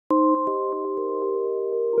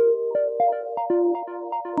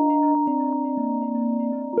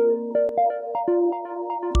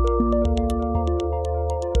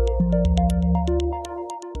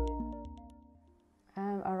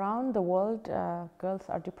girls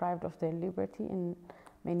are deprived of their liberty in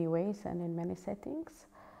many ways and in many settings.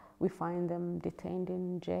 We find them detained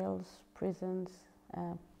in jails, prisons,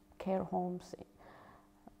 care homes,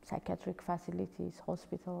 psychiatric facilities,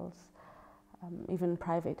 hospitals, even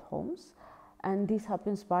private homes. And this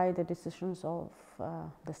happens by the decisions of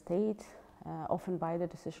the state, often by the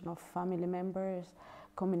decision of family members,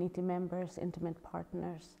 community members, intimate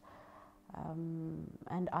partners,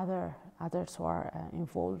 and others who are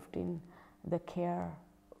involved in the care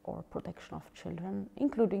or protection of children,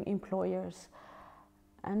 including employers,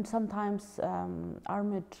 and sometimes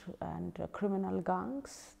armed and criminal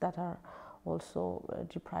gangs that are also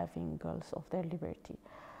depriving girls of their liberty.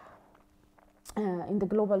 In the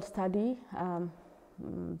global study,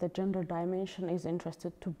 the gender dimension is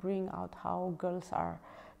interested to bring out how girls are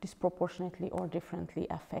disproportionately or differently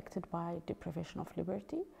affected by deprivation of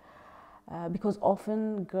liberty, because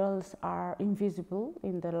often girls are invisible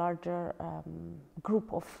in the larger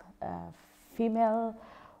group of female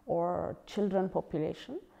or children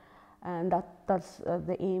population, and that's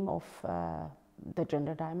the aim of the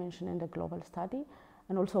gender dimension in the global study.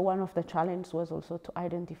 And also one of the challenges was also to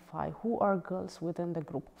identify who are girls within the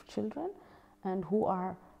group of children and who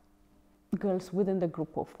are girls within the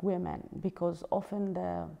group of women, because often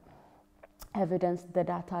the evidence, the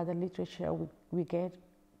data, the literature we get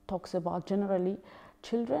talks about generally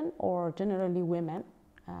children or generally women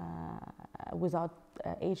without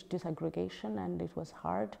age disaggregation, and it was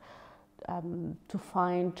hard to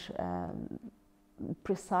find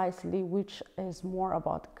precisely which is more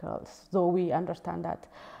about girls, though we understand that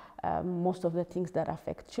most of the things that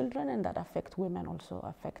affect children and that affect women also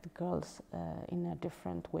affect girls in a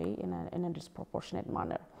different way, in a disproportionate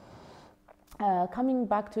manner. Coming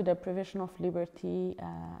back to the deprivation of liberty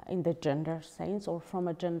in the gender sense or from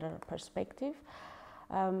a gender perspective,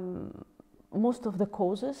 most of the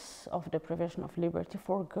causes of deprivation of liberty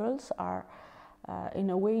for girls are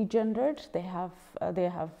in a way gendered. They have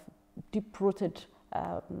deep-rooted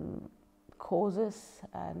causes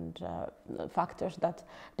and factors that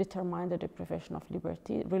determine the deprivation of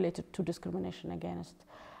liberty related to discrimination against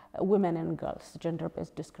women and girls,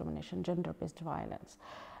 gender-based discrimination, gender-based violence.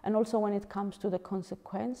 And also when it comes to the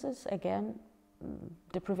consequences, again,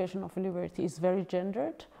 deprivation of liberty is very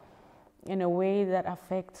gendered in a way that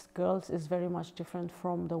affects girls is very much different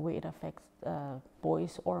from the way it affects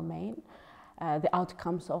boys or men. The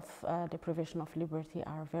outcomes of deprivation of liberty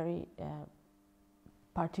are very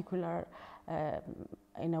particular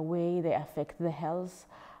in a way. They affect the health,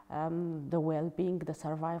 the well-being, the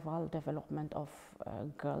survival, development of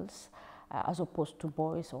girls as opposed to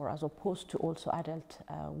boys or as opposed to also adult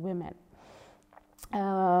women.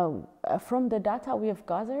 From the data we have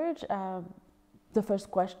gathered, the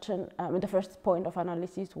first question, the first point of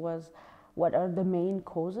analysis was what are the main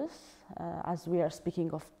causes as we are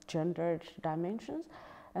speaking of gendered dimensions,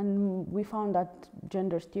 and we found that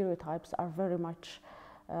gender stereotypes are very much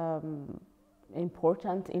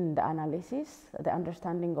important in the analysis, the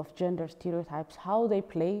understanding of gender stereotypes, how they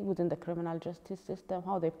play within the criminal justice system,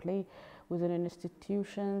 how they play within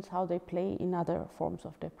institutions, how they play in other forms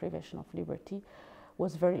of deprivation of liberty,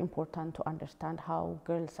 was very important to understand how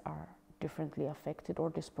girls are differently affected or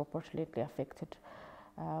disproportionately affected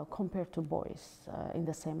compared to boys in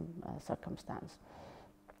the same circumstance.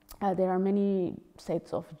 There are many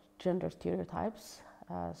sets of gender stereotypes,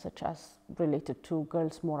 such as related to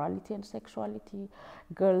girls' morality and sexuality,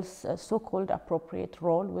 girls' so-called appropriate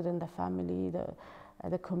role within the family,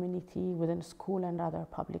 the community, within school and other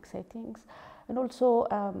public settings, and also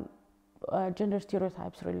gender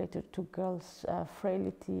stereotypes related to girls'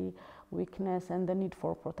 frailty, weakness, and the need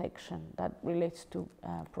for protection that relates to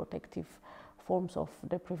protective forms of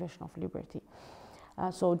deprivation of liberty.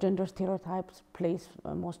 So gender stereotypes plays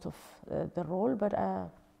most of the role, but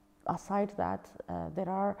aside that, there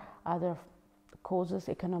are other causes: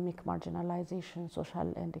 economic marginalization,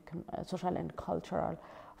 social and cultural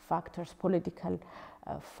factors, political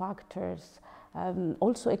factors,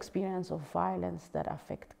 also experience of violence that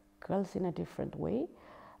affect girls in a different way.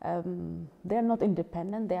 They are not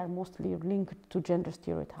independent, they are mostly linked to gender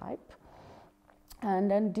stereotype.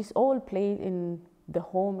 And then this all plays in the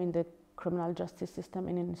home, in the criminal justice system,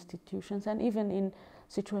 in institutions, and even in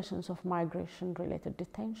situations of migration-related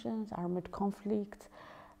detentions, armed conflict,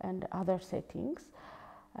 and other settings.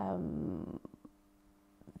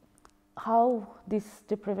 How this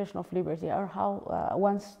deprivation of liberty, or how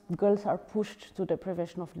once girls are pushed to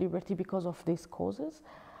deprivation of liberty because of these causes,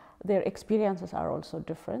 their experiences are also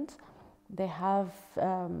different. They have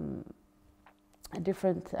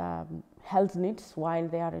different health needs while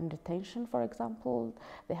they are in detention, for example.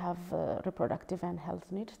 They have reproductive and health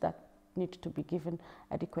needs that need to be given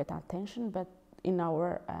adequate attention. But in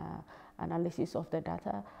our analysis of the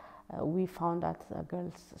data, we found that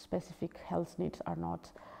girls' specific health needs are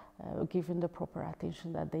not given the proper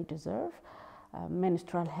attention that they deserve.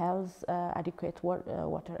 Menstrual health, adequate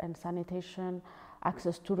water and sanitation,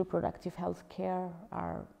 access to reproductive health care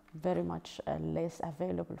are very much less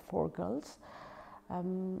available for girls.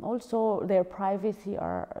 Also, their privacy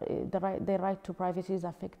their right to privacy is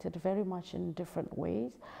affected very much in different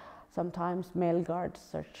ways. Sometimes male guards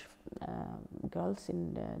search girls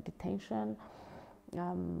in detention.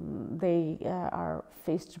 They are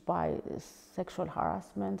faced by sexual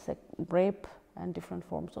harassment, rape, and different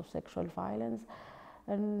forms of sexual violence.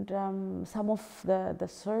 And some of the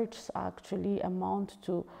searches actually amount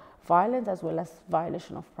to violence as well as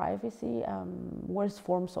violation of privacy. Worse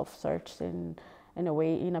forms of search in a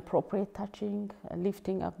way inappropriate touching,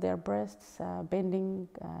 lifting up their breasts, bending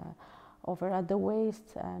over at the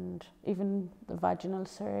waist, and even the vaginal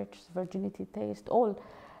search, virginity test, all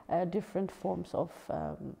different forms of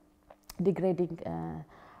degrading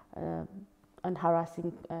and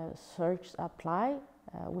harassing search apply,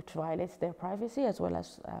 which violates their privacy as well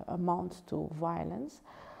as amounts to violence.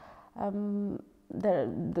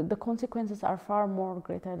 The consequences are far more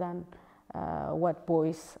greater than what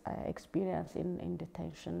boys experience in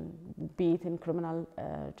detention, be it in criminal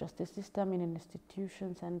justice system, in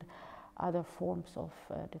institutions, and other forms of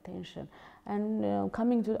detention. And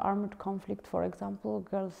coming to armed conflict, for example,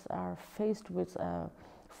 girls are faced with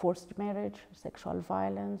forced marriage, sexual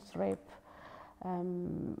violence, rape.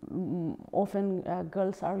 Often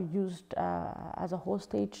girls are used as a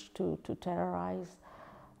hostage to terrorize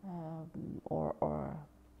or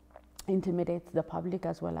intimidate the public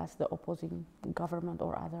as well as the opposing government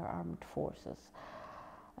or other armed forces.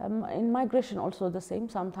 In migration also the same.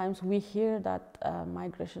 Sometimes we hear that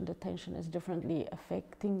migration detention is differently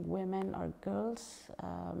affecting women or girls.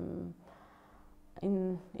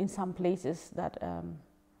 In some places that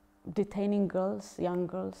detaining girls, young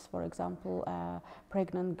girls, for example,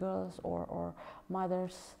 pregnant girls or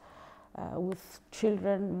mothers with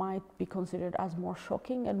children might be considered as more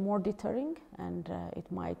shocking and more deterring, and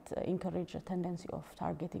it might encourage a tendency of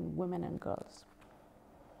targeting women and girls.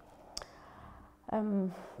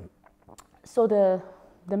 So the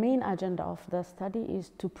main agenda of the study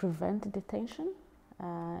is to prevent detention.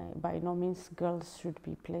 By no means girls should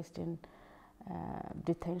be placed in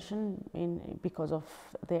detention because of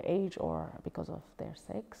their age or because of their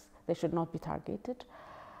sex. They should not be targeted.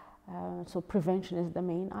 So prevention is the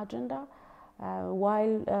main agenda.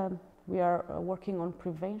 While we are working on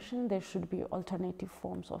prevention, there should be alternative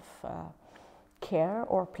forms of care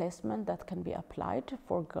or placement that can be applied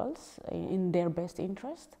for girls in their best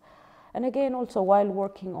interest. And again, also while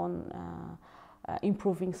working on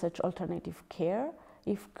improving such alternative care,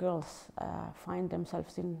 if girls find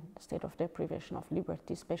themselves in a state of deprivation of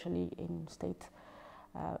liberty, especially in state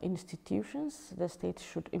institutions, the state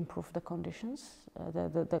should improve the conditions,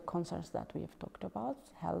 the concerns that we have talked about,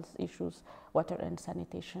 health issues, water and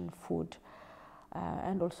sanitation, food,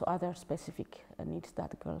 and also other specific needs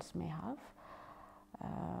that girls may have.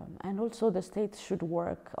 And also the state should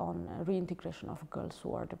work on reintegration of girls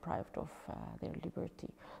who are deprived of their liberty.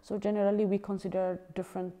 So generally we consider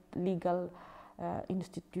different legal,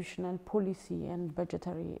 institutional, policy and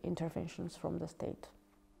budgetary interventions from the state.